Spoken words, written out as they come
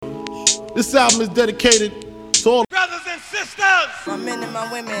This album is dedicated to all brothers and sisters, my men and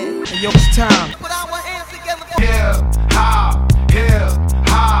my women. Hey, yo, it's time. Put our hands together for hip hop, hip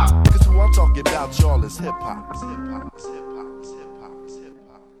hop. Cause who I'm talking about, y'all, is hip hop. Hip hop, hip hop, hip hop, hip hop, hip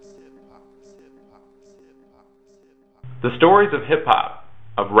hop, hip hop, hip hop. The stories of hip-hop,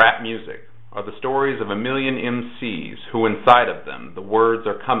 of rap music, are the stories of a million MCs who inside of them the words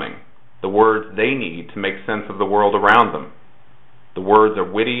are coming, the words they need to make sense of the world around them. The words are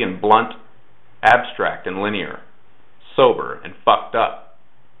witty and blunt, abstract and linear, sober and fucked up.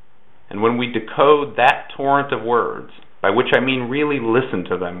 And when we decode that torrent of words, by which I mean really listen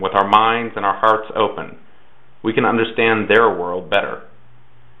to them with our minds and our hearts open, we can understand their world better,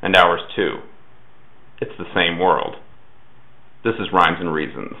 and ours too. It's the same world. This is Rhymes and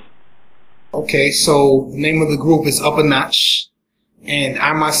Reasons. Okay, so the name of the group is Up a Notch, and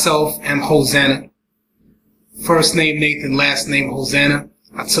I myself am Hosanna. First name Nathan, last name Hosanna.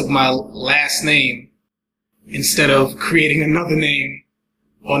 I took my last name instead of creating another name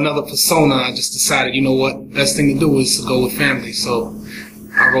or another persona. I just decided, you know what, best thing to do is to go with family, so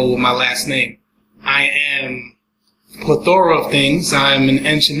I roll with my last name. I am a plethora of things. I'm an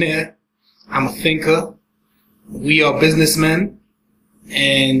engineer, I'm a thinker, we are businessmen,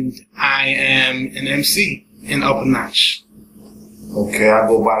 and I am an MC in Up a Notch. Okay, I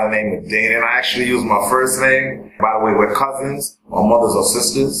go by the name of Dane, and I actually use my first name. By the way, we're cousins, or mothers or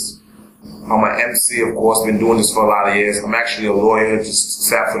sisters. I'm an MC, of course, been doing this for a lot of years. I'm actually a lawyer, just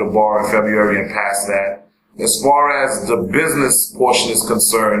sat for the bar in February and passed that. As far as the business portion is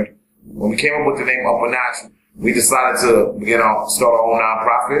concerned, when we came up with the name Up a Notch, we decided to, start our own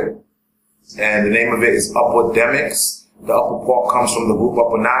nonprofit. And the name of it is Upwardemics. The upper part comes from the group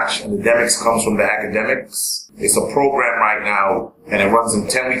Up a Notch, and the demics comes from the academics. It's a program right now, and it runs in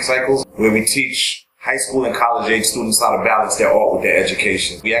 10-week cycles, where we teach high school and college age students how to balance their art with their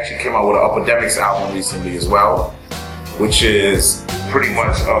education. We actually came out with an Upwardemics album recently as well, which is pretty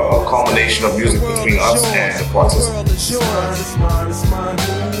much a culmination of music between us and the participants. It's mine, it's mine,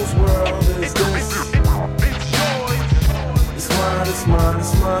 whose world is this? It's mine, it's mine,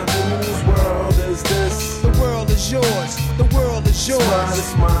 it's mine, whose world is this? The world is yours, the world is yours.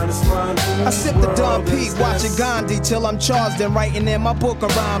 It's mine, it's mine, I sip the Don P, watching Gandhi till I'm charged and writing in my book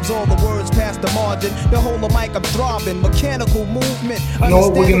of rhymes. All the words past the margin, the whole of mic I'm throbbing, mechanical movement. You know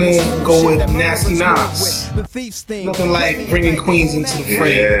what, we're gonna go with Nasty Nas. The thief's theme. Nothing like bringing Queens into the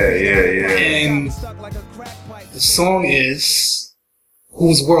fray. Yeah. And the song is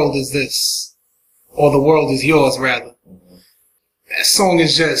Whose World Is This? Or The World Is Yours, rather. That song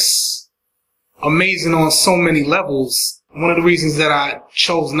is just amazing on so many levels. One of the reasons that I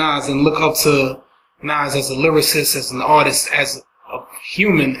chose Nas and look up to Nas as a lyricist, as an artist, as a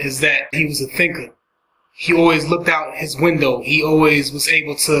human, is that he was a thinker. He always looked out his window. He always was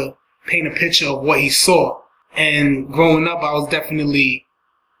able to paint a picture of what he saw. And growing up, I was definitely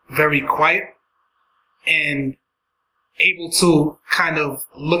very quiet and able to kind of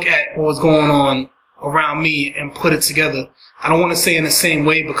look at what was going on around me and put it together. I don't want to say in the same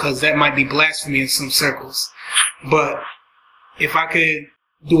way because that might be blasphemy in some circles. But if I could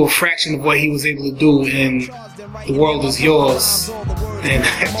do a fraction of what he was able to do in The World Is Yours, and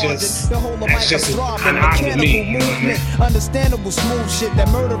that's just an honor to me, you know what I mean? Understandable smooth shit that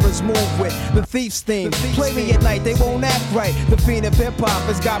murderers move with. The thief's theme. Play me at night, they won't act right. The fiend of hip hop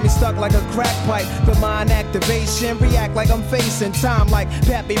has got me stuck like a crack pipe. The mind activation, react like I'm facing time like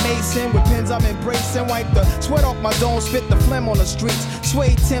Pappy Mason. With pins I'm embracing, wipe the sweat off my dome, spit the phlegm on the streets.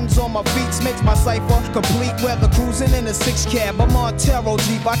 Suede Timbs on my beats makes my cipher complete. Weather cruising in a 6 cab, I'm on Taro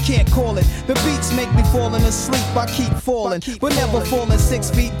Jeep, I can't call it. The beats make me falling asleep, I keep falling, but never falling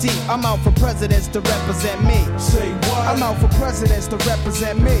 6 feet deep. I'm out for presidents to represent me. Say what? I'm out for presidents to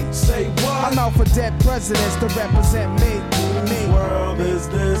represent me. Say what? I'm out for dead presidents to represent me. Whose world is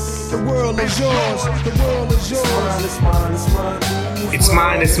this? The world is yours. The world is yours. It's mine, it's mine, It's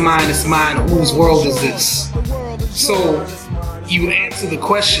mine, it's mine, it's mine. Whose world is this? So you answer the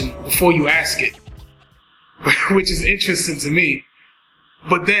question before you ask it, which is interesting to me.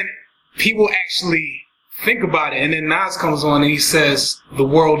 But then people actually think about it, and then Nas comes on and he says, the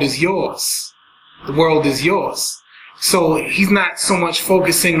world is yours. The world is yours. So he's not so much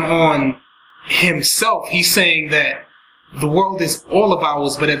focusing on himself. He's saying that the world is all of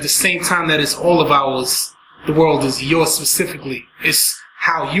ours, but at the same time that it's all of ours, the world is yours specifically. It's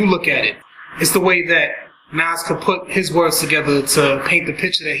how you look at it. It's the way that Nas could put his words together to paint the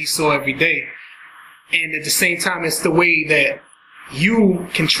picture that he saw every day. And at the same time, it's the way that you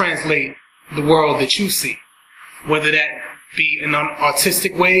can translate the world that you see. Whether that be in an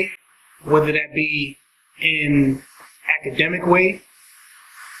artistic way, whether that be in academic way.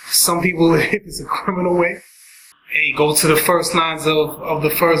 Some people, it's a criminal way. Hey, go to the first lines of the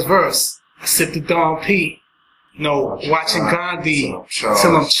first verse. I sip the Don P. Watching Gandhi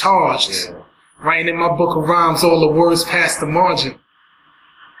till I'm charged. Yeah. Writing in my book of rhymes all the words past the margin.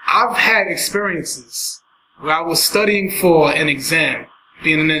 I've had experiences where I was studying for an exam.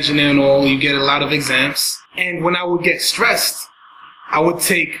 Being an engineer and all, you get a lot of exams. And when I would get stressed, I would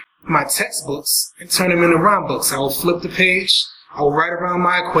take my textbooks and turn them into rhyme books. I would flip the page, I would write around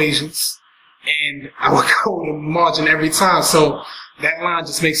my equations, and I would go to the margin every time. So that line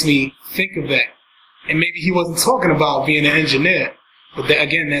just makes me think of that. And maybe he wasn't talking about being an engineer, but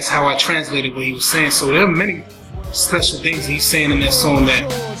again, that's how I translated what he was saying. So there are many special things he's saying in that song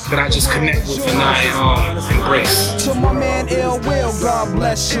that I just connect with and I embrace. To my man Ill Will, God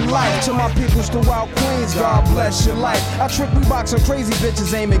bless your life. To my peoples throughout Queens, God bless your life. I trick we box on crazy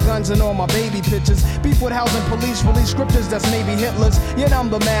bitches, aiming guns and all my baby pictures. Beef with housing police, release scriptures that's maybe Hitler's. Yet I'm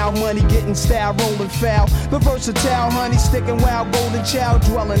the mal money, getting style, rolling foul. The versatile honey, sticking wild, golden child,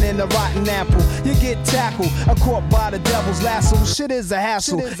 dwelling in the rotten apple. You get tackled, caught by the devil's lasso. Shit is a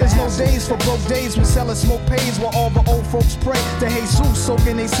hassle. There's no days for broke days when selling smoke pays while all the old folks pray to Jesus,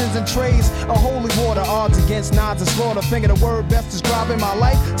 soaking they sins and trays. A holy water, odds against nods and slaughter. Finger the word best describing my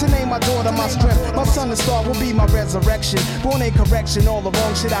life. To name my daughter my strength. My son, the star, will be my resurrection. Born in correction, all the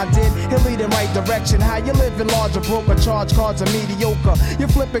wrong shit I did, he'll lead in right direction. How you living large or broke, or charge cards are mediocre. You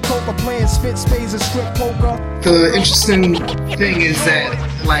flipping coca, playing spit spades and strip poker. The interesting thing is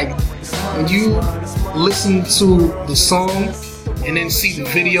that, like, when you listen to the song and then see the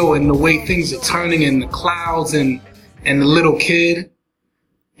video and the way things are turning and the clouds and the little kid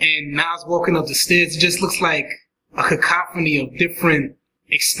and Nas walking up the stairs, it just looks like a cacophony of different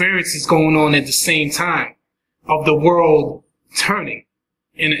experiences going on at the same time of the world turning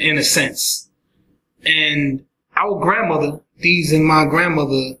in a sense. And our grandmother, Dee's and my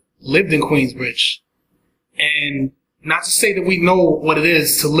grandmother, lived in Queensbridge. And not to say that we know what it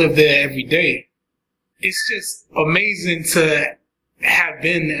is to live there every day. It's just amazing to have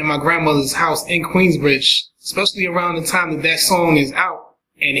been in my grandmother's house in Queensbridge, especially around the time that song is out,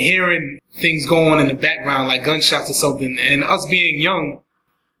 and hearing things go on in the background like gunshots or something, and us being young,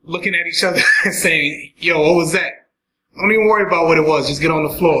 looking at each other and saying, yo, what was that? Don't even worry about what it was, just get on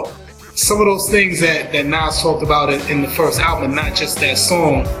the floor. Some of those things that Nas talked about in the first album, not just that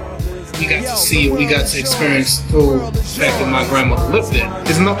song, we got to see it, we got to experience through the fact that my grandmother lived there.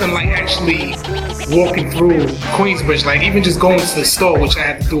 There's nothing like actually walking through Queensbridge, like even just going to the store, which I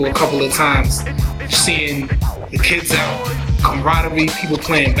had to do a couple of times, seeing the kids out, camaraderie, people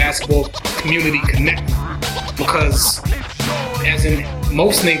playing basketball, community connecting. Because as in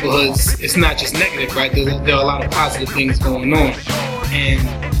most neighborhoods, it's not just negative, right? There are a lot of positive things going on. And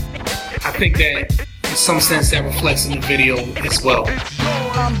I think that in some sense that reflects in the video as well.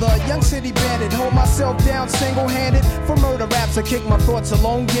 I'm the young city bandit, hold myself down single-handed. For murder raps, I kick my thoughts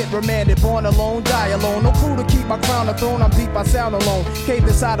alone, get remanded. Born alone, die alone, no crew to keep my crown a throne. I'm deep, I sound alone. Cave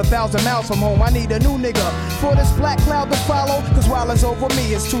inside 1,000 miles from home. I need a new nigga for this black cloud to follow. Cause while it's over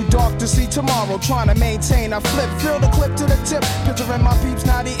me, it's too dark to see tomorrow. Trying to maintain, I flip, fill the clip to the tip. Picturing my peeps,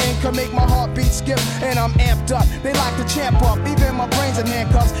 naughty ink can make my heartbeat skip. And I'm amped up, they like to champ up. Even my brains in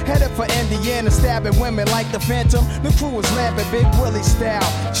handcuffs, headed for Indiana, stabbing women like the Phantom. The crew is lamping, Big Willie style.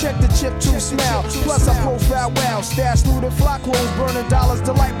 Check the chip to smell. Plus I profile well. Stash through the flock clothes, burning dollars.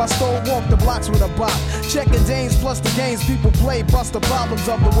 Delight my store, walk the blocks with a bop. Checking Danes plus the games people play. Bust the problems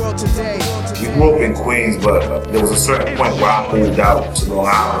of the world today. We grew up in Queens, but there was a certain point where I moved out to Long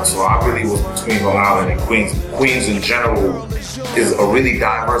Island. So I really was between Long Island and Queens. Queens in general is a really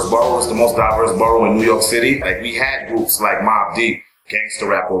diverse borough. It's the most diverse borough in New York City. Like we had groups like Mobb Deep, gangster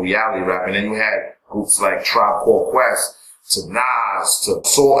rap or reality rap, and then you had groups like Tribe Called Quest, to Nas, to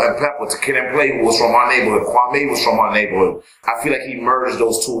Salt and Pepper, to Kid and Play, who was from our neighborhood. Kwame was from our neighborhood. I feel like he merged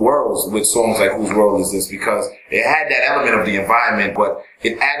those two worlds with songs like Whose World Is This? Because it had that element of the environment, but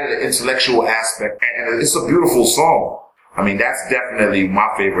it added an intellectual aspect, and it's a beautiful song. I mean, that's definitely my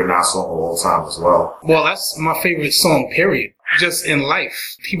favorite Nas song of all time as well. Well, that's my favorite song, period. Just in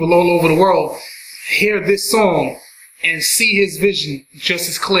life. People all over the world hear this song and see his vision just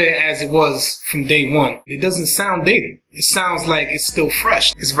as clear as it was from day one. It doesn't sound dated. It sounds like it's still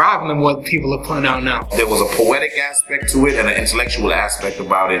fresh. It's rivaling what people are putting out now. There was a poetic aspect to it and an intellectual aspect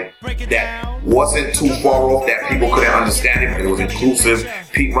about it that wasn't too far off, that people couldn't understand it. It was inclusive.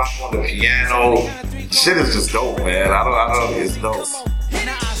 Pete Rock on the piano. Shit is just dope, man. I don't know. It's dope.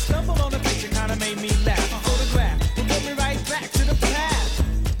 Now I stumbled on a picture, kinda made me laugh. A photograph will put me right back to the past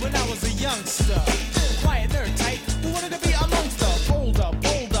when I was a youngster. Quiet, nerd type, who wanted to be amongst the older,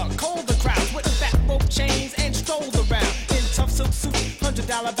 colder crowds with the fat rope chains and strolled around in tough silk suits,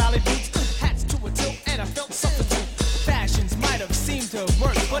 $100 valley boots, hats to a tilt, and I felt something too. Fashions might have seemed to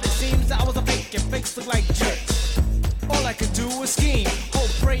work, but it seems I was a fake and fakes look like jerks. All I could do was scheme, hope,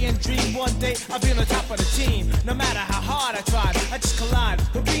 pray, and dream one day I'll be on the top of the team. No matter how hard I tried, I just collide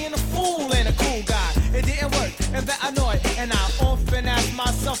with being a fool and a cool guy. It didn't work, and that annoyed, and I often ask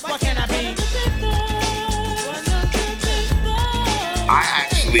myself, what can I be? I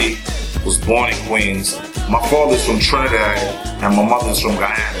actually was born in Queens. My father's from Trinidad and my mother's from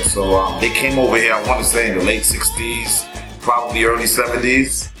Guyana. So they came over here, I want to say in the late 60s, probably early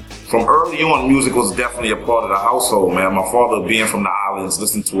 70s. From early on, music was definitely a part of the household, man. My father, being from the islands,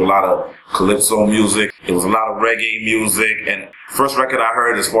 listened to a lot of calypso music. It was a lot of reggae music. And first record I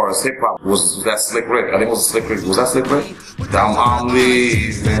heard as far as hip hop was that Slick Rick. I think it was Slick Rick. Was that Slick Rick? I'm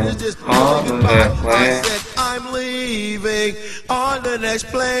leaving on the next plane. I'm leaving on the next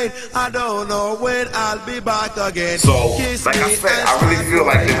plane. I don't know when I'll be back again. So, like I said, I really feel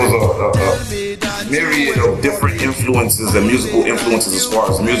like it was a myriad of different influences and musical influences as far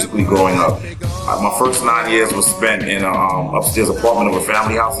as musically growing up. My first 9 years was spent in an upstairs apartment of a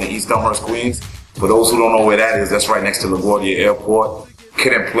family house in East Elmhurst, Queens. For those who don't know where that is, that's right next to LaGuardia Airport.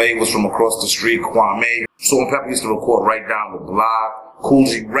 Kid and Play was from across the street. Kwame. Salt-N-Pepa used to record right down the block. Kool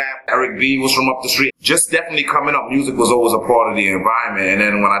G Rap. Eric B was from up the street. Just definitely coming up, music was always a part of the environment. And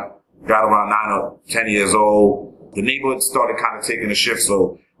then when I got around 9 or 10 years old, the neighborhood started kind of taking a shift.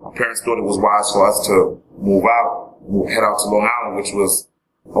 So my parents thought it was wise for us to move out, head out to Long Island, which was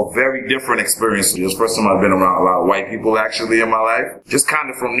a very different experience. It was the first time I've been around a lot of white people actually in my life. Just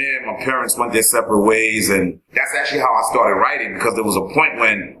kind of from there, my parents went their separate ways, and that's actually how I started writing, because there was a point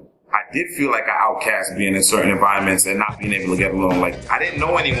when I did feel like an outcast being in certain environments and not being able to get along. Like, I didn't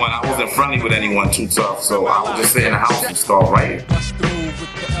know anyone. I wasn't friendly with anyone too tough, so I would just sit in the house and start writing. Bust through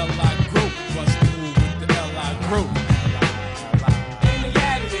with the L.I. group. Bust through with the L.I. group.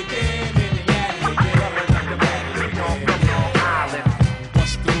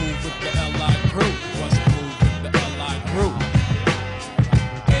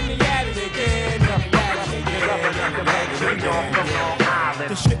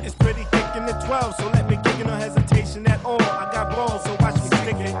 The shit is pretty thick in the 12, so let me kick it, no hesitation at all. I got balls, so watch me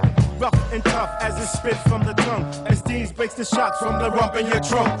stick it. Rough and tough as it spit from the tongue. As Steve's breaks the shots from the rump in your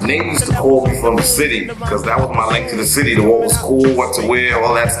trunk. Nate used to call me from the city, because that was my link to the city, to what was cool, what to wear,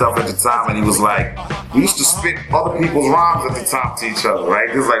 all that stuff at the time. And he was like, we used to spit other people's rhymes at the time to each other, right?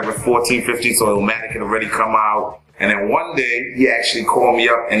 This was like with 14, 15, so Illmatic had already come out. And then one day, he actually called me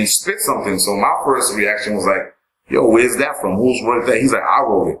up and he spit something. So my first reaction was like, yo, where's that from? Who's wrote that? He's like, I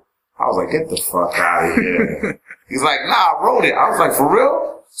wrote it. I was like, get the fuck out of here. He's like, nah, I wrote it. I was like, for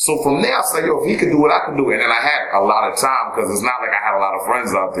real? So from there, I was like, yo, if he could do it, I could do it. And then I had a lot of time, because it's not like I had a lot of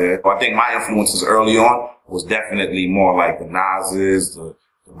friends out there. I think my influences early on was definitely more like the Nas's, the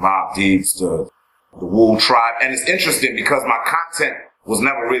Mobb Deeps, the Wu Tribe. And it's interesting because my content was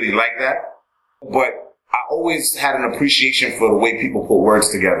never really like that, but I always had an appreciation for the way people put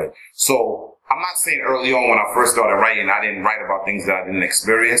words together. So I'm not saying early on when I first started writing, I didn't write about things that I didn't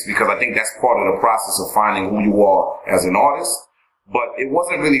experience, because I think that's part of the process of finding who you are as an artist. But it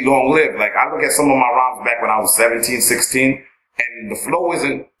wasn't really long-lived. Like, I look at some of my rhymes back when I was 17, 16, and the flow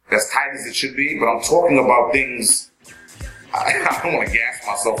isn't as tight as it should be, but I'm talking about things, I don't want to gas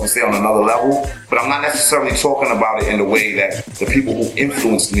myself and say on another level, but I'm not necessarily talking about it in the way that the people who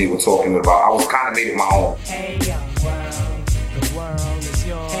influenced me were talking about. I was kind of made it my own. Hey, young world, the world is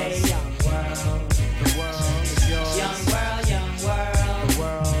yours. Hey, young world, the world is yours. Young world, the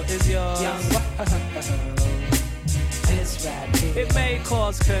world is yours. Young world, this rap here. It may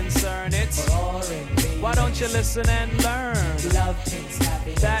cause concern, it's boring. Why don't you listen and learn? Love takes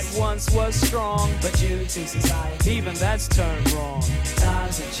happiness that once was strong, but due to society, even that's turned wrong.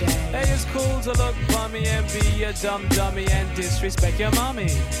 Times have changed. Hey, it's cool to look bummy and be a dumb dummy and disrespect your mommy.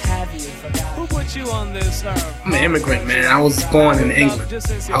 Have you forgotten who put you on this earth? I'm an immigrant, man. I was born in England.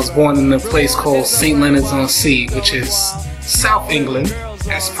 I was born in a place called St. Leonards-on-Sea, which is South England.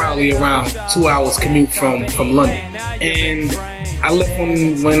 That's probably around 2 hours commute from London. And I left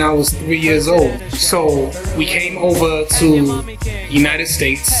when I was 3 years old. So we came over to United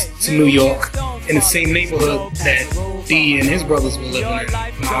States, to New York, in the same neighborhood that D and his brothers were living in.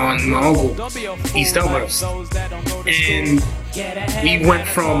 My uncle, East Elmhurst. And we went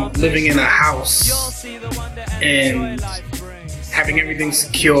from living in a house and having everything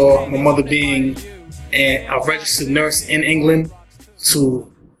secure, my mother being a registered nurse in England,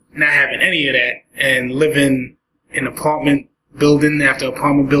 to not having any of that and living in apartment building after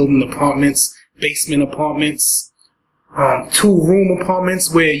apartment building, apartments, basement apartments, 2-room apartments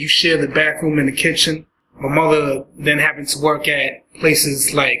where you share the bathroom and the kitchen. My mother then having to work at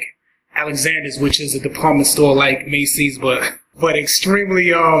places like Alexander's, which is a department store like Macy's, but extremely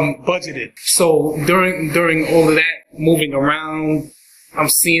budgeted. So during all of that, moving around, I'm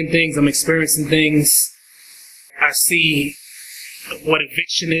seeing things, I'm experiencing things. I see what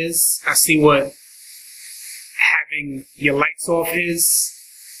eviction is. I see what having your lights off is.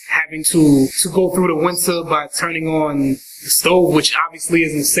 Having to go through the winter by turning on the stove, which obviously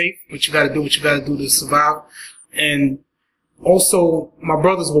isn't safe, but you gotta do what you gotta do to survive. And also, my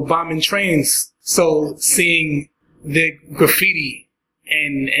brothers were bombing trains, so seeing the graffiti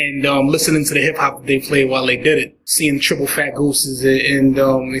and listening to the hip hop that they played while they did it, seeing Triple Fat Gooses and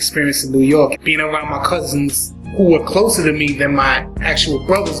experiencing New York, being around my cousins who were closer to me than my actual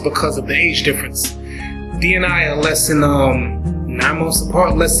brothers because of the age difference. D and I are less than 9 months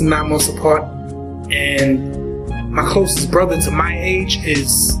apart, and my closest brother to my age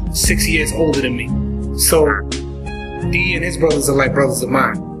is 6 years older than me. So D and his brothers are like brothers of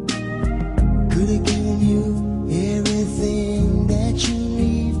mine. Could have given you everything that you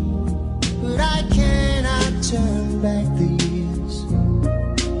need, but I cannot turn back the years.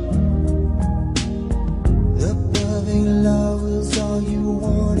 The perfect love was all you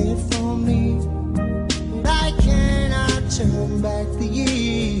wanted from me, but I cannot turn back the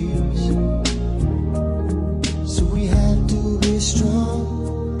years. So we have to be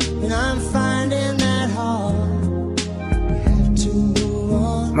strong, and I'm finding that hard.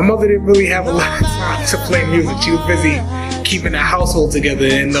 My mother didn't really have a lot of time to play music. She was busy keeping the household together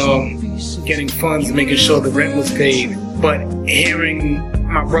and getting funds and making sure the rent was paid. But hearing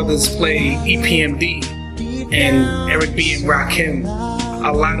my brothers play EPMD and Eric B. and Rakim,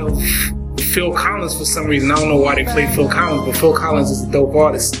 a lot of Phil Collins for some reason. I don't know why they play Phil Collins, but Phil Collins is a dope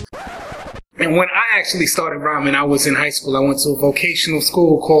artist. And when I actually started rhyming, I was in high school. I went to a vocational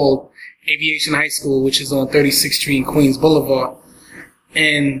school called Aviation High School, which is on 36th Street and Queens Boulevard.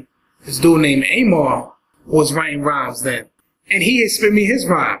 And this dude named Amar was writing rhymes then. And he had spit me his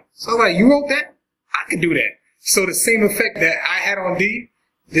rhyme. So I was like, you wrote that? I could do that. So the same effect that I had on D,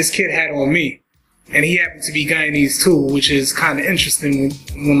 this kid had on me. And he happened to be Guyanese too, which is kind of interesting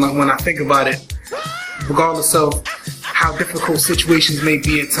when I think about it. Regardless of how difficult situations may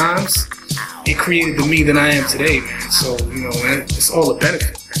be at times, it created the me that I am today, man. So, you know, man, it's all a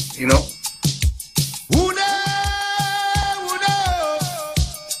benefit, man, you know?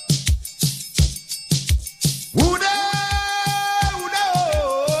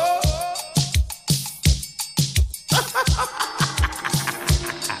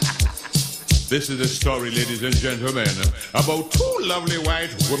 This is a story, ladies and gentlemen, about two lovely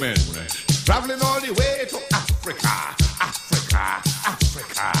white women traveling all the way to Africa.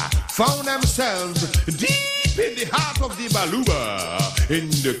 Found themselves deep in the heart of the Baluba in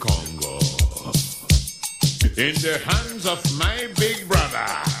the Congo. In the hands of my big brother,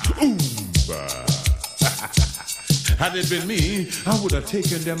 Oomba. Had it been me, I would have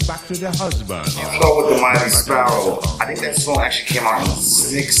taken them back to their husband. Start with the Mighty Sparrow. I think that song actually came out in the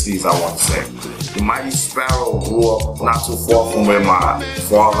 60s, I want to say. The Mighty Sparrow grew up not too far from where my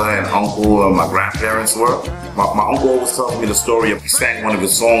father and uncle and my grandparents were. My uncle always tells me the story of he sang one of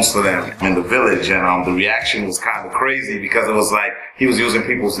his songs for them in the village, and the reaction was kind of crazy because it was like he was using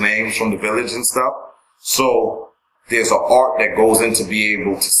people's names from the village and stuff. So there's an art that goes into being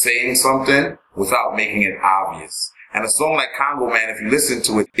able to sing something without making it obvious. And a song like Congo Man, if you listen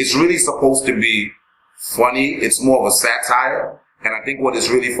to it, it's really supposed to be funny. It's more of a satire. And I think what it's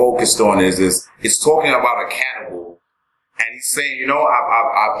really focused on is it's talking about a cannibal. And he's saying, you know,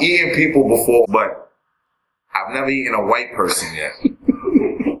 I've eaten people before, but I've never eaten a white person yet.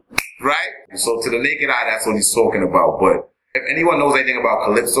 Right? So to the naked eye, that's what he's talking about. But if anyone knows anything about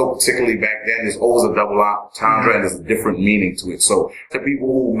Calypso, particularly back then, there's always a double entendre and there's a different meaning to it. So to people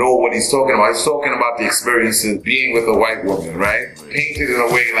who know what he's talking about the experiences being with a white woman, right? Painted in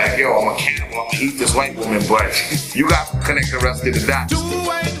a way like, yo, I'm a cannibal, I'm gonna eat this white woman, but you got to connect the rest of the dots. Two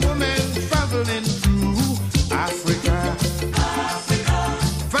white women traveling through Africa.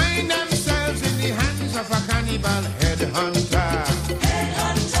 Find themselves in the hands of a cannibal headhunter.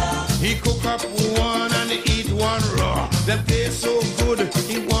 He cook up one and eat one raw. That tastes so good,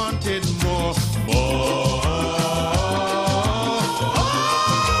 he wanted more.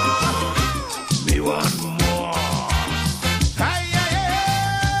 Me want more.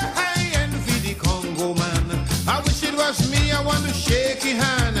 I envy the Congo man. I wish it was me, I want to shake his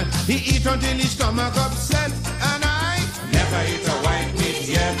hand. He eat until his stomach upset, and I never ate a white meat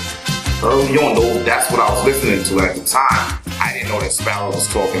yet. Early on, though, that's what I was listening to at the time. I didn't know that Sparrow was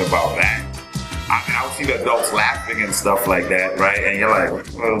talking about that. I mean, I would see the adults laughing and stuff like that, right? And you're like,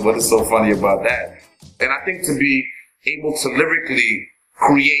 well, what is so funny about that? And I think to be able to lyrically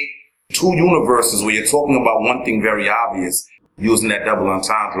create two universes where you're talking about one thing very obvious, using that double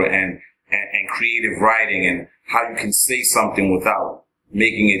entendre and creative writing and how you can say something without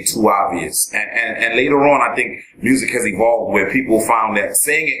making it too obvious. And later on, I think music has evolved where people found that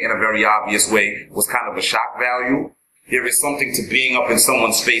saying it in a very obvious way was kind of a shock value. There is something to being up in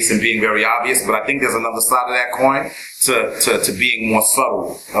someone's face and being very obvious, but I think there's another side of that coin to being more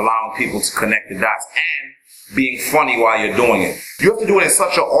subtle, allowing people to connect the dots and being funny while you're doing it. You have to do it in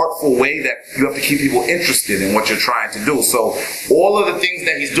such an artful way that you have to keep people interested in what you're trying to do. So all of the things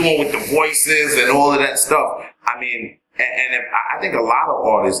that he's doing with the voices and all of that stuff, I mean, I think a lot of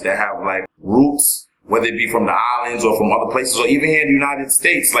artists that have like roots, whether it be from the islands or from other places or even here in the United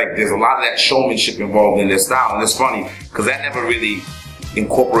States, like there's a lot of that showmanship involved in their style. And it's funny because that never really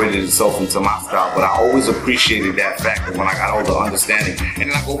incorporated itself into my style, but I always appreciated that fact that when I got older, understanding.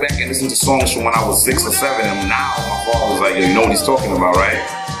 And then I go back and listen to songs from when I was 6 or 7, and now my father was like, yo, you know what he's talking about, right?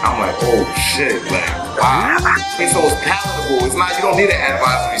 I'm like, oh shit, like, wow. And so it's palatable. It's not, you don't need an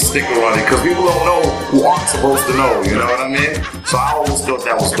advisory sticker on it because people don't know who aren't supposed to know, you know what I mean? So I always thought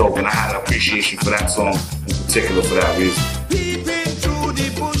that was dope, and I had an appreciation for that song in particular for that reason. Peeping through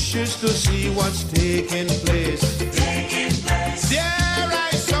the bushes to see what's taking place. There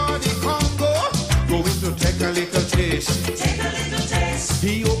I saw the Congo going to take a little taste.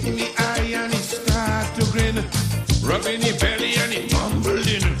 He opened the eye and he started to grin, rubbing the belly and he mumbled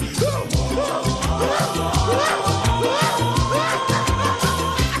in.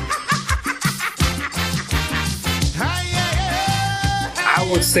 I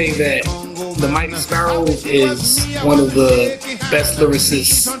would say that the Mighty Sparrow is one of the best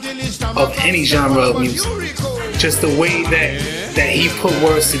lyricists of any genre of music. Just the way that he put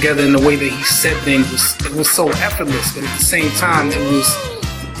words together and the way that he said things was so effortless, but at the same time it was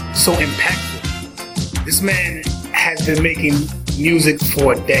so impactful. This man has been making music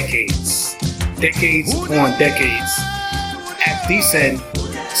for decades upon decades. At decent,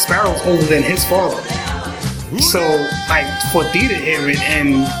 Sparrow's older than his father. So, like, for D to hear it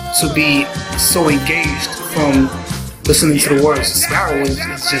and to be so engaged from listening to the words of Sparrow is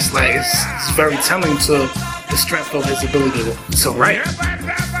just like, it's very telling to the strength of his ability to write.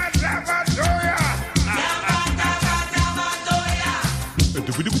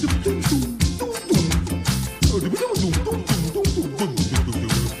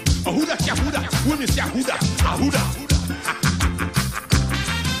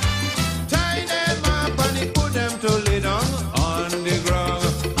 Tie them up and he put them to lay down on the ground.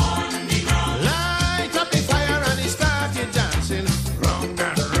 Light up the fire and he started dancing round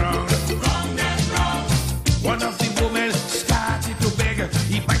and round. One of the women started to beg.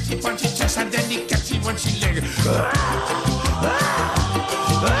 He bites him on his chest and then he catches him on his leg.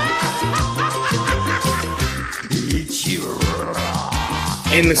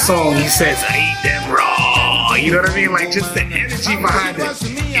 In the song, he says, I eat them raw. You know what I mean? Like, just the energy behind it.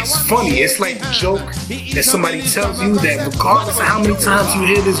 It's funny. It's like a joke that somebody tells you that regardless of how many times you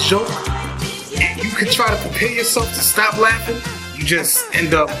hear this joke, and you can try to prepare yourself to stop laughing, you just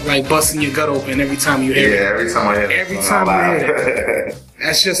end up like busting your gut open every time you hear it. Yeah, every time I hear it. Every time you hear it.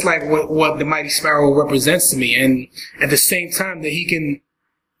 That's just like what the Mighty Sparrow represents to me. And at the same time that he can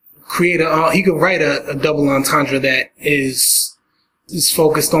create he can write a double entendre that is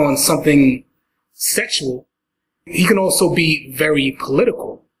focused on something sexual, he can also be very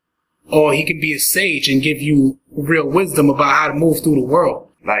political. Or he can be a sage and give you real wisdom about how to move through the world.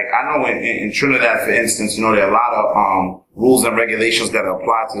 Like, I know in Trinidad, for instance, you know, there are a lot of rules and regulations that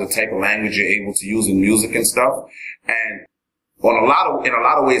apply to the type of language you're able to use in music and stuff. And in a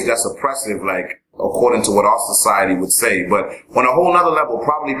lot of ways, that's oppressive, like, according to what our society would say. But on a whole nother level,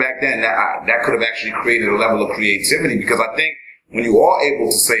 probably back then, that could have actually created a level of creativity, because I think when you are able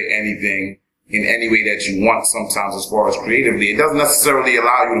to say anything in any way that you want sometimes as far as creatively, it doesn't necessarily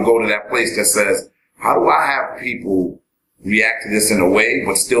allow you to go to that place that says, how do I have people react to this in a way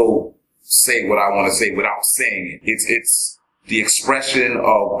but still say what I want to say without saying it? It's the expression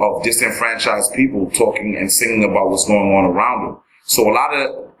of disenfranchised people talking and singing about what's going on around them. So a lot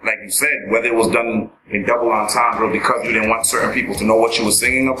of, like you said, whether it was done in double entendre because you didn't want certain people to know what you were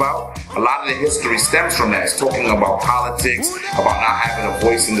singing about, a lot of the history stems from that. It's talking about politics, about not having a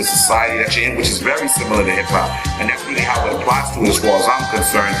voice in the society that you're in, which is very similar to hip-hop. And that's really how it applies to it as far as I'm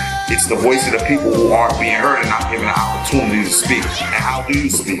concerned. It's the voice of the people who aren't being heard and not given an opportunity to speak. And how do you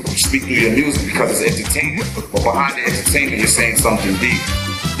speak? You speak through your music because it's entertainment. But behind the entertainment, you're saying something deep.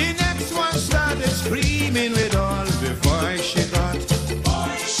 The next one started screaming with all before she got.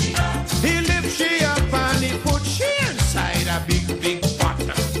 He lifted she up and he put she inside a big pot.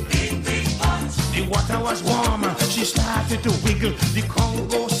 The water was warm. She started started to wiggle. The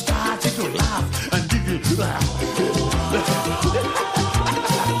Congo started to laugh and giggle.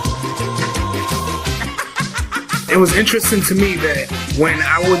 It was interesting to me that when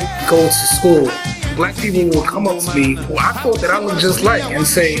I would go to school, black people would come up to me who I thought that I looked just like and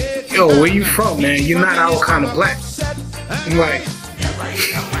say, yo, where you from, man? You're not our kind of black. I'm like,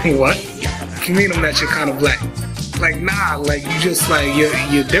 what? What you mean I'm not your kind of black? Like, nah, like, you just, like,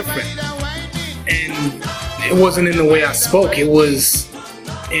 you're different. And it wasn't in the way I spoke. It was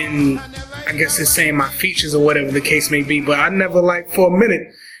in, I guess it's saying my features or whatever the case may be. But I never, like, for a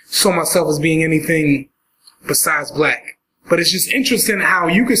minute, saw myself as being anything besides black. But it's just interesting how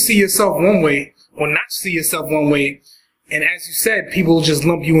you could see yourself one way or not see yourself one way. And as you said, people just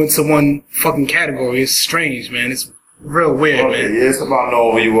lump you into one fucking category. It's strange, man. It's real weird, man. Yeah, it's about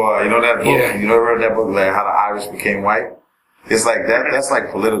knowing who you are. You know that book? Yeah. You never read that book, like How the Irish Became White? It's like that. That's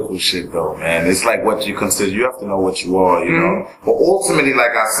like political shit, though, man. It's like what you consider. You have to know what you are, you know. But ultimately,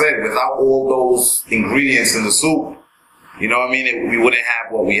 like I said, without all those ingredients in the soup, you know what I mean? We wouldn't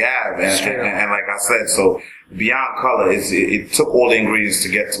have what we have. And like I said, so beyond color, it took all the ingredients to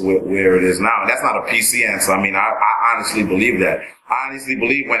get to where it is now. And that's not a PC answer. I mean, I honestly believe that. I honestly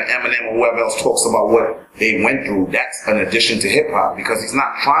believe when Eminem or whoever else talks about what they went through, that's an addition to hip-hop, because he's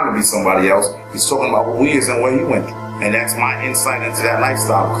not trying to be somebody else. He's talking about who he is and what he went through. And that's my insight into that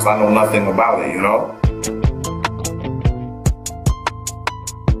lifestyle, because I know nothing about it, you know?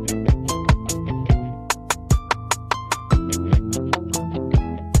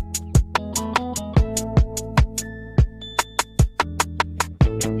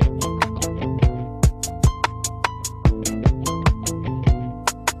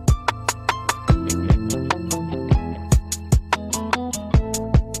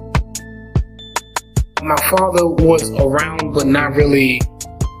 My father was around, but not really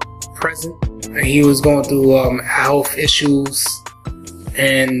present. He was going through health issues,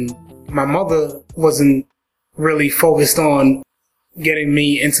 and my mother wasn't really focused on getting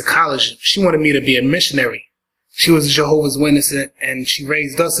me into college. She wanted me to be a missionary. She was a Jehovah's Witness, and she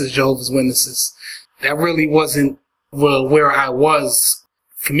raised us as Jehovah's Witnesses. That really wasn't where I was.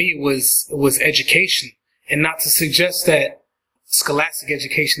 For me, it was education, and not to suggest that scholastic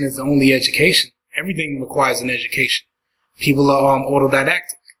education is the only education. Everything requires an education. People are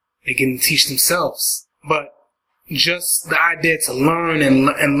autodidactic. They can teach themselves. But just the idea to learn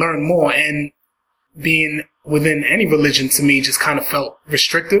and learn more, and being within any religion to me just kind of felt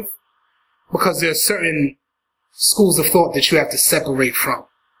restrictive, because there are certain schools of thought that you have to separate from,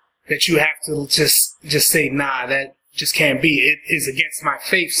 that you have to just say, nah, that just can't be. It is against my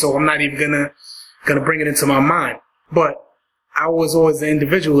faith, so I'm not even gonna bring it into my mind. But I was always the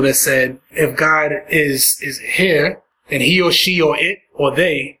individual that said, if God is here, then he or she or it or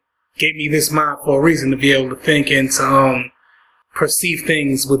they gave me this mind for a reason, to be able to think and to perceive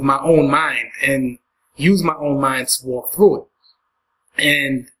things with my own mind and use my own mind to walk through it.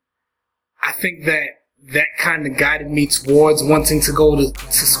 And I think that kind of guided me towards wanting to go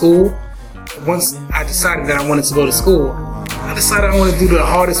to school. Once I decided that I wanted to go to school, I decided I want to do the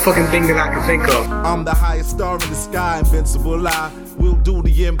hardest fucking thing that I could think of. I'm the highest star in the sky, invincible. I will do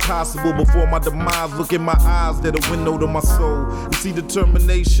the impossible before my demise. Look in my eyes, they're the window to my soul. You see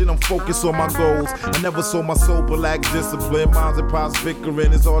determination, I'm focused on my goals. I never saw my soul but lack discipline. Minds and pots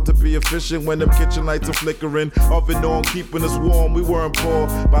bickering. It's hard to be efficient when them kitchen lights are flickering. Oven on, keeping us warm, we weren't poor.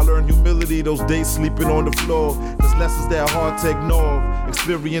 But I learned humility those days sleeping on the floor. There's lessons that are hard to ignore.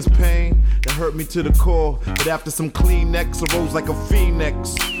 Experience pain that hurt me to the core. But after some Kleenex, I rose like a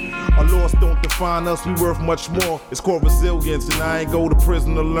phoenix. Our laws don't define us, we worth much more. It's called resilience, and I ain't go to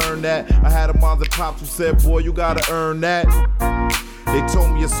prison to learn that. I had a moms and pops who said, boy, you gotta earn that. They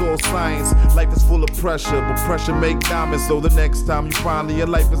told me it's all science, life is full of pressure, but pressure make diamonds. So the next time you find that your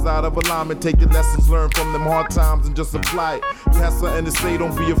life is out of alignment, take the lessons learned from them hard times and just apply it. You have something to say,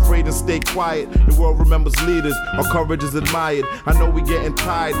 don't be afraid and stay quiet. The world remembers leaders, our courage is admired. I know we getting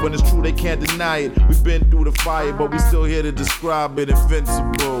tired, when it's true they can't deny it. We've been through the fire, but we still here to describe it,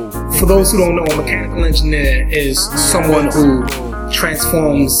 invincible. For those who don't know, a mechanical engineer is someone who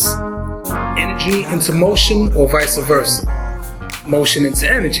transforms energy into motion or vice versa. Motion into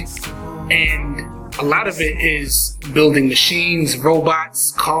energy. And a lot of it is building machines,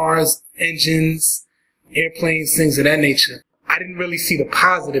 robots, cars, engines, airplanes, things of that nature. I didn't really see the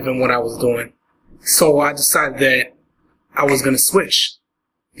positive in what I was doing. So I decided that I was going to switch.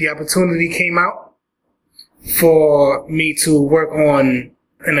 The opportunity came out for me to work on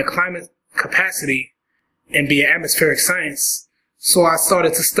in a climate capacity and be an atmospheric science. So I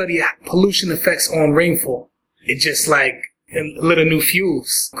started to study pollution effects on rainfall. It just like lit a new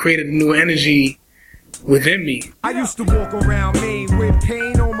fuse, created a new energy within me. I used to walk around mean with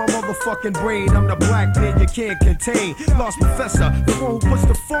pain on my motherfucking brain. I'm the black man you can't contain. Lost professor, the one who puts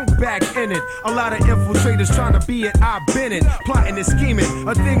the funk back in it. A lot of infiltrators trying to be it, I've been it. Plotting and scheming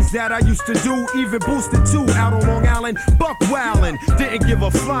are things that I used to do, even boosted too. Out on Long Island, buck wildin', didn't give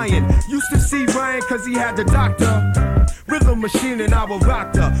a flying. Used to see Ryan cause he had the doctor. Rhythm machine and I will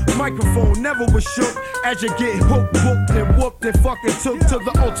rock the microphone, never was shook. As you get hooked, booked, and whooped, and fucking took to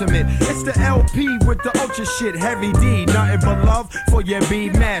the ultimate. It's the LP with the ultra shit, heavy D. Nothing but love for your B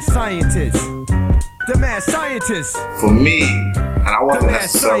mad scientist. The mad scientist. For me, and I wasn't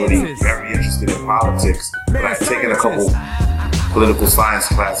necessarily very interested in politics, but I've taken a couple political science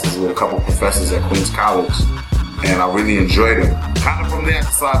classes with a couple professors at Queens College, and I really enjoyed them. Kind of from there, I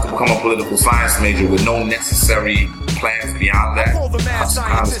decided to become a political science major with no necessary plans beyond that. I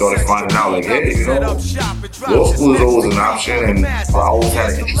kind of started finding out, like, hey, you know, law school is always an option, and I always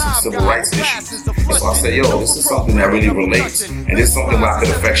had an interest in civil rights issues. And so I said, yo, this is something that really relates, and this is something where I could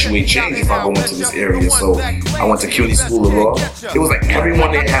effectuate change if I go into this area. So I went to CUNY School of Law. It was like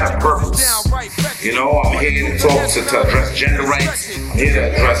everyone there had a purpose. You know, I'm here to talk to address gender rights, I'm here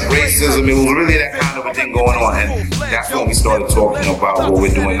to address racism. It was really that kind of a thing going on, and that's when we started talking about what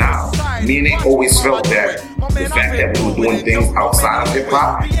we're doing now. Me and they always felt that the fact that we were doing things outside of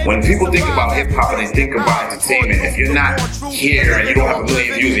hip-hop, when people think about hip-hop and they think about entertainment, if you're not here and you don't have a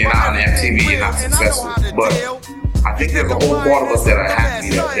million views, you're not on MTV, you're not successful. But I think there's a whole part of us that are happy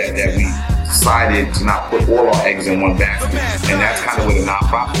that we decided to not put all our eggs in one basket, and that's kind of where the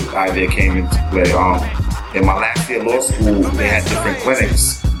nonprofit idea came into play. In my last year of law school, they had different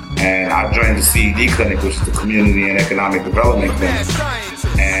clinics, and I joined the CED clinic, which is the Community and Economic Development Clinic.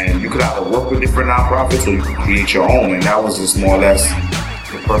 And you could either work with different nonprofits or you could create your own, and that was just more or less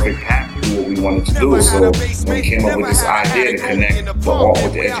the perfect path to do what we wanted to do. So when we came up with this idea to connect the art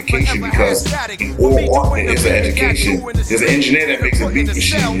with the education, because in all art there is an education. There's an engineer that makes a beat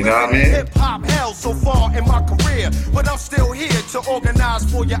machine, you know what I mean? Hip-hop hell so far in my career, but I'm still here to organize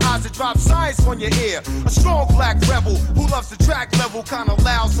for your eyes and drop science on your ear. A strong black rebel who loves the track level kinda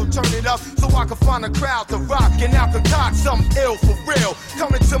loud, so turn it up so I can find a crowd to rock and now concoct something ill for real.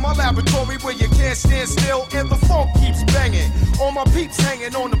 Coming to my laboratory where you can't stand still and the funk keeps banging. All my peeps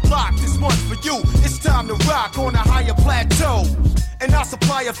hanging on the block, this one's for you. It's time to rock on a higher plateau, and I'll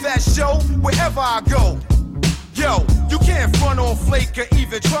supply a fast show wherever I go. Yo, you can't front on Flake or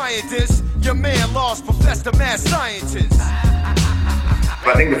even trying this. Your man lost, Professor Mad Scientist.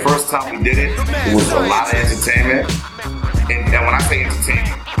 But I think the first time we did it, it was a lot of entertainment. And when I say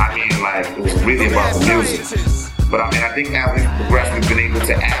entertainment, I mean like it was really about the music. But I mean, I think as we've progressed, we've been able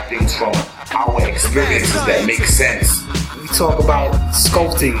to add things from our experiences that make sense. We talk about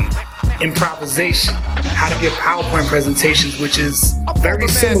sculpting, improvisation, how to give PowerPoint presentations, which is very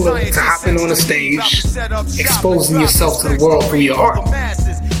similar to hopping on a stage, exposing yourself to the world through your art.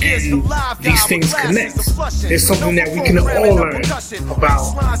 And these things connect. There's something that we can all learn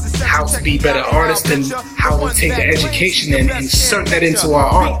about how to be better artists and how to take the education and insert that into our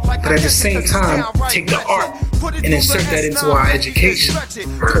art, but at the same time, take the art and insert that into our education,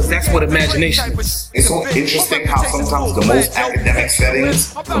 because that's what imagination is. It's so interesting how sometimes the most academic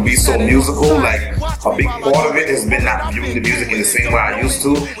settings can be so musical. Like, a big part of it has been not viewing the music in the same way I used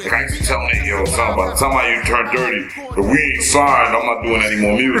to. Like, I used to tell me, yo, son, by the time you turn 30, if we ain't signed, I'm not doing any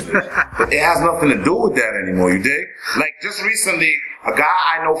more music. But it has nothing to do with that anymore, you dig? Like, just recently, a guy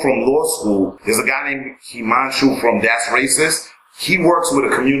I know from law school, there's a guy named Himanshu from That's Racist. He works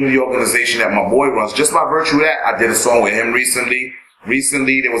with a community organization that my boy runs. Just by virtue of that, I did a song with him recently.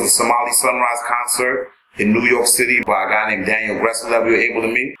 Recently, there was a Somali Sunrise concert in New York City by a guy named Daniel Gressel that we were able to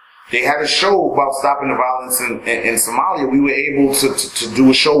meet. They had a show about stopping the violence in Somalia. We were able to do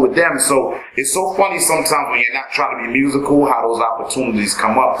a show with them. So it's so funny sometimes when you're not trying to be musical, how those opportunities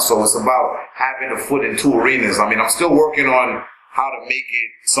come up. So it's about having a foot in two arenas. I mean, I'm still working on how to make it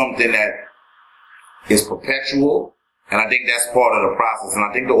something that is perpetual. And I think that's part of the process. And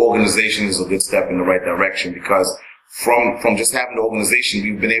I think the organization is a good step in the right direction, because from just having the organization,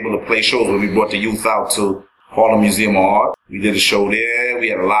 we've been able to play shows where we brought the youth out to Harlem Museum of Art. We did a show there. We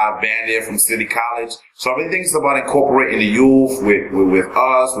had a live band there from City College. So I really think it's about incorporating the youth with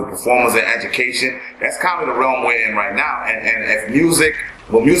us, with performers and education. That's kind of the realm we're in right now. And if music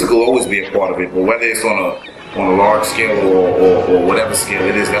will always be a part of it, but whether it's on a large scale or whatever scale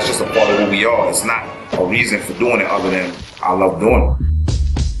it is, that's just a part of who we are. It's not a reason for doing it other than I love doing it.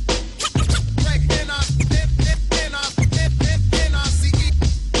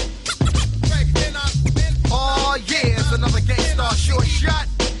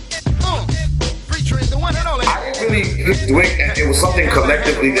 I didn't really hit Dwick, and it was something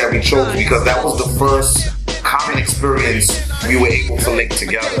collectively that we chose because that was the first common experience we were able to link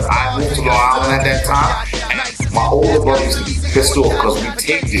together. I moved to Long Island at that time, and my older brother used to be pissed off because we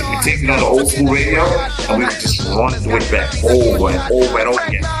taped it. We taped it on the old school radio, and we would just run Dwick back over and over and over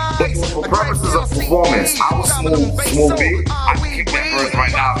again. But for purposes of performance, I was Smooth B. I can kick that verse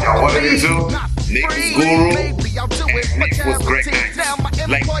right now if y'all wanted me to. Nick was Guru, and Nick was Greg Nice.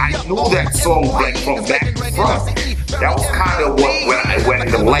 Like, I knew that song like from back to front. That was kind of what when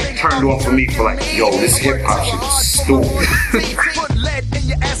the light turned on for me for like, yo, this hip hop shit is stupid. Put lead in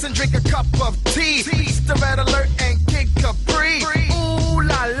your ass and drink a cup of tea. The red alert and kick Capri. Ooh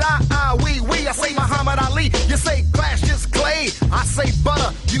la la, ah wee wee. I say Muhammad Ali, you say Clash is Clay. I say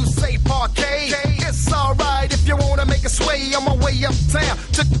butter, you say parquet. It's alright if you wanna make a sway. On my way uptown,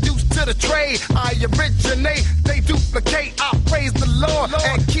 took the deuce to the trade. I originate, they duplicate. I praise the Lord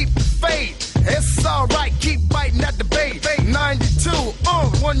and keep the faith. It's alright, keep biting at the bait. 92,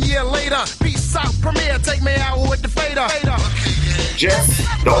 1 year later. Peace out, premiere, take me out with the fader. Just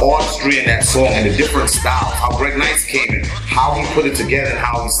the artistry in that song and the different styles, how Greg Nice came in, how he put it together and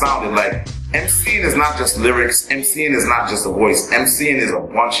how he sounded. Like, MCing is not just lyrics, MCing is not just a voice, MCing is a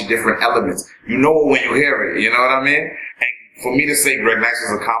bunch of different elements. You know it when you hear it, you know what I mean? And for me to say Greg Nice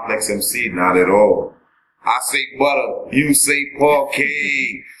is a complex MC, not at all. I say butter, you say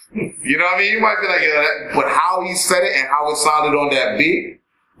parquet. You know what I mean? You might be like, yeah, but how he said it and how it sounded on that beat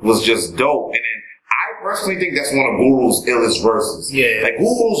was just dope. And then I personally think that's one of Guru's illest verses. Yeah. Like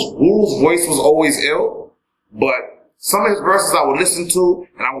Guru's voice was always ill, but some of his verses I would listen to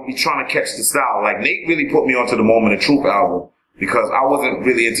and I would be trying to catch the style. Like Nate really put me onto the Moment of Truth album because I wasn't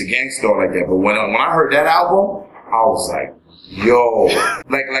really into gangsta like that. But when I heard that album, I was like, yo,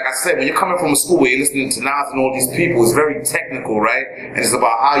 like I said, when you're coming from a school where you're listening to Nas and all these people, it's very technical, right? And it's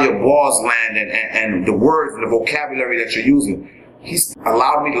about how your bars land and the words and the vocabulary that you're using. He's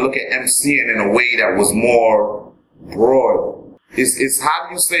allowed me to look at MCing in a way that was more broad. It's how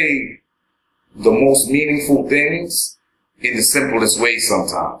do you say the most meaningful things in the simplest way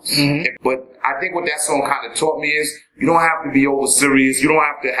sometimes. Mm-hmm. But I think what that song kind of taught me is you don't have to be over serious. You don't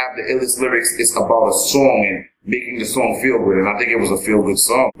have to have the illest lyrics. It's about a song and making the song feel good. And I think it was a feel good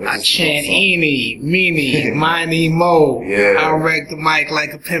song. I chant eeny, meeny, miny, mo. Yeah. I wreck the mic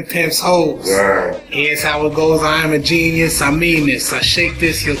like a pimp's hose. Yeah. Here's how it goes. I am a genius. I mean this. I shake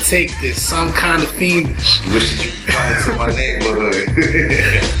this. You'll take this. Some kind of fiendish. Wish that you could find it in my neighborhood.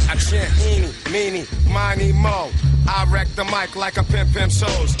 I chant eeny, meeny, miny, mo. I wreck the mic like a pimp's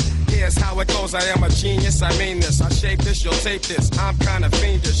hose. Here's how it goes, I am a genius, I mean this. I shape this, you'll tape this, I'm kinda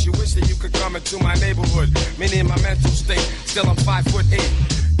fiendish. You wish that you could come into my neighborhood. Many in my mental state, still I'm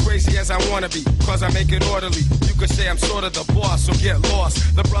 5'8". Crazy as I wanna be, cause I make it orderly. You could say I'm sort of the boss, so get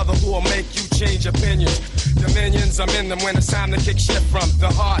lost. The brother who will make you change opinions. Dominions, I'm in them when it's time to kick shit from the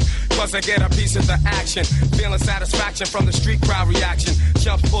heart. Cause I get a piece of the action. Feeling satisfaction from the street crowd reaction.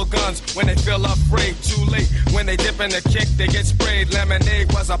 Chumps pull guns when they feel afraid. Too late, when they dip in the kick, they get sprayed.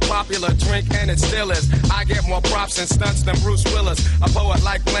 Lemonade was a popular drink and it still is. I get more props and stunts than Bruce Willis. A poet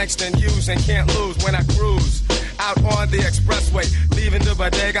like Langston Hughes and can't lose when I cruise. Out on the expressway, leaving the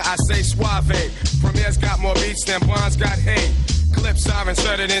bodega, I say suave. Premier's got more beats than Bonds got hate. Clips I've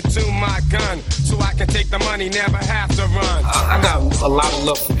inserted into my gun, so I can take the money, never have to run. I got a lot of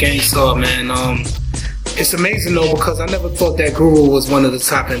love for Gangstar, man. It's amazing though because I never thought that Guru was one of the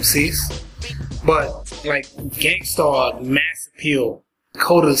top MCs. But like Gangstar, Mass Appeal,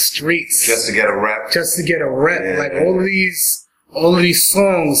 Code of the Streets, just to get a rep. Yeah. Like all of these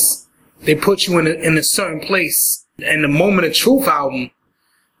songs, they put you in a certain place. And the Moment of Truth album,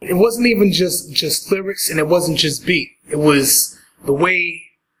 it wasn't even just lyrics and it wasn't just beat. It was the way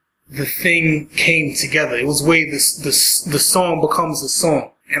the thing came together. It was the way the song becomes a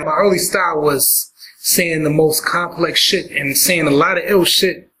song. And my early style was saying the most complex shit and saying a lot of ill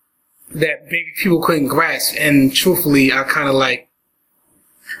shit that maybe people couldn't grasp. And truthfully, I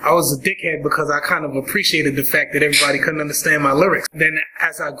was a dickhead because I kind of appreciated the fact that everybody couldn't understand my lyrics. Then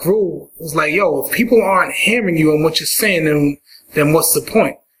as I grew, it was like, yo, if people aren't hearing you and what you're saying, then what's the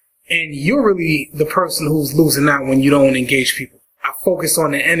point? And you're really the person who's losing out when you don't engage people. I focus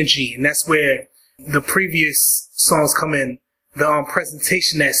on the energy, and that's where the previous songs come in. The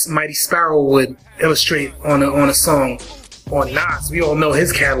presentation that Mighty Sparrow would illustrate on a song, or Nas. We all know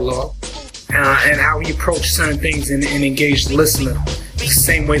his catalog, and how he approached certain things and engaged the listener. The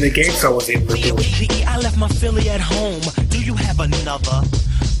same way the Gangstar was able to do it. I left my Philly at home. Do you have another?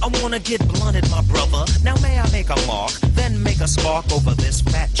 I wanna get blunted, my brother. Now may I make a mark, then make a spark over this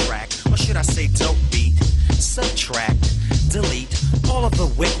fat track? Or should I say dope beat? Subtract, delete all of the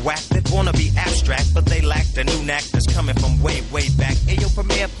wick-wack that wanna be abstract, but they lack the new knack that's coming coming from way, way back. Hey, yo,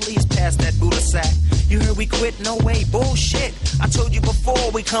 Premier, please pass that Buddha sack. You heard we quit? No way, bullshit. I told you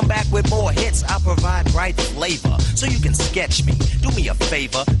before, we come back with more hits. I provide right flavor, so you can sketch me. Do me a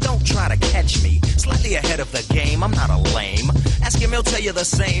favor, don't try to catch me. Slightly ahead of the game, I'm not a lame. Ask him, he'll tell you the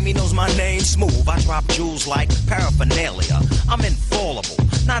same. He knows my name, smooth. I drop jewels like paraphernalia. I'm infallible,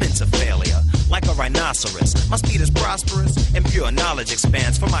 not into failure. Like a rhinoceros, my speed is prosperous, and pure knowledge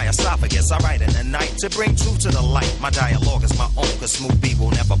expands from my esophagus. I write in the night to bring truth to the light. My dialogue is my own, cause smooth B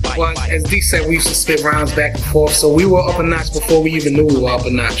will never bite. Well, as D said, we used to spit rhymes back and forth, so we were up a notch before we even knew we were up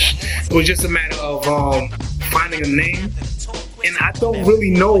a notch. It was just a matter of finding a name, and I don't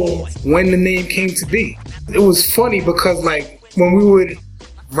really know when the name came to be. It was funny because, like, when we would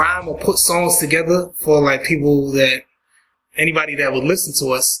rhyme or put songs together for, like, people that, anybody that would listen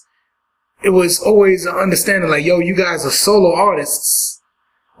to us, it was always an understanding, like, yo, you guys are solo artists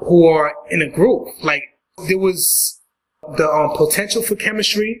who are in a group. Like, there was the potential for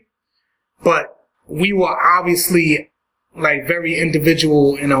chemistry, but we were obviously, like, very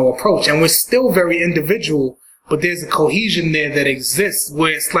individual in our approach. And we're still very individual, but there's a cohesion there that exists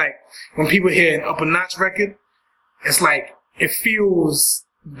where it's like, when people hear an Up a Notch record, it's like, it feels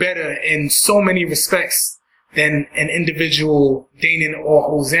better in so many respects than an individual Danon or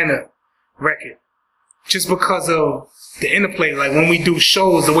Hosanna record, just because of the interplay. Like, when we do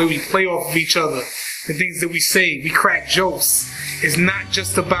shows, the way we play off of each other, the things that we say, we crack jokes. It's not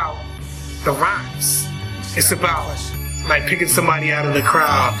just about the rhymes. It's about, like, picking somebody out of the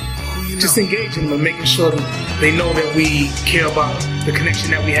crowd, just engaging them and making sure that they know that we care about the connection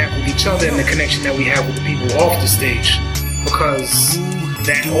that we have with each other and the connection that we have with the people off the stage, because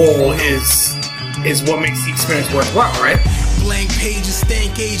that all is what makes the experience worthwhile, right? Blank pages,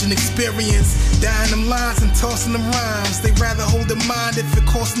 stank age and experience. Dying them lines and tossing them rhymes. They rather hold their mind if it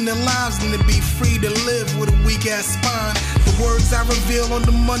costing their lives than to be free to live with a weak ass spine. The words I reveal on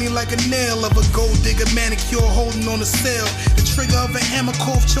the money like a nail of a gold digger manicure holding on a sail. The trigger of a hammer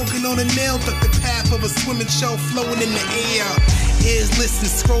cough choking on a nail. Duck the path of a swimming shell flowing in the air. Ears listen,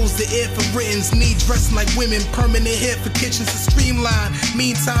 scrolls the air for writtens. Me dressing like women, permanent hair for kitchens to streamline.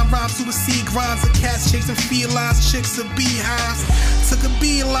 Meantime, rhymes supersede grinds of cats chasing felines, chicks of beehives. Took a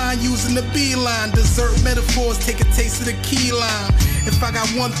beeline using the beeline. Dessert metaphors, take a taste of the key lime. If I got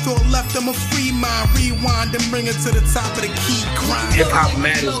one thought left, I'm a free mind. Rewind and bring it to the top of the key grind. Hip hop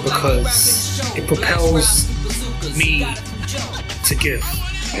matters because it propels me to give.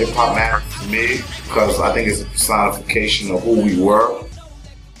 Hip hop matters to me because I think it's a personification of who we were,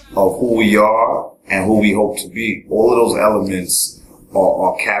 of who we are, and who we hope to be. All of those elements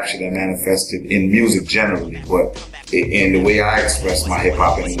are captured and manifested in music generally, but in the way I express my hip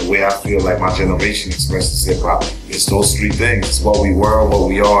hop and in the way I feel like my generation expresses hip hop, it's those three things. It's what we were, what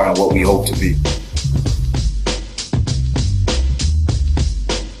we are, and what we hope to be.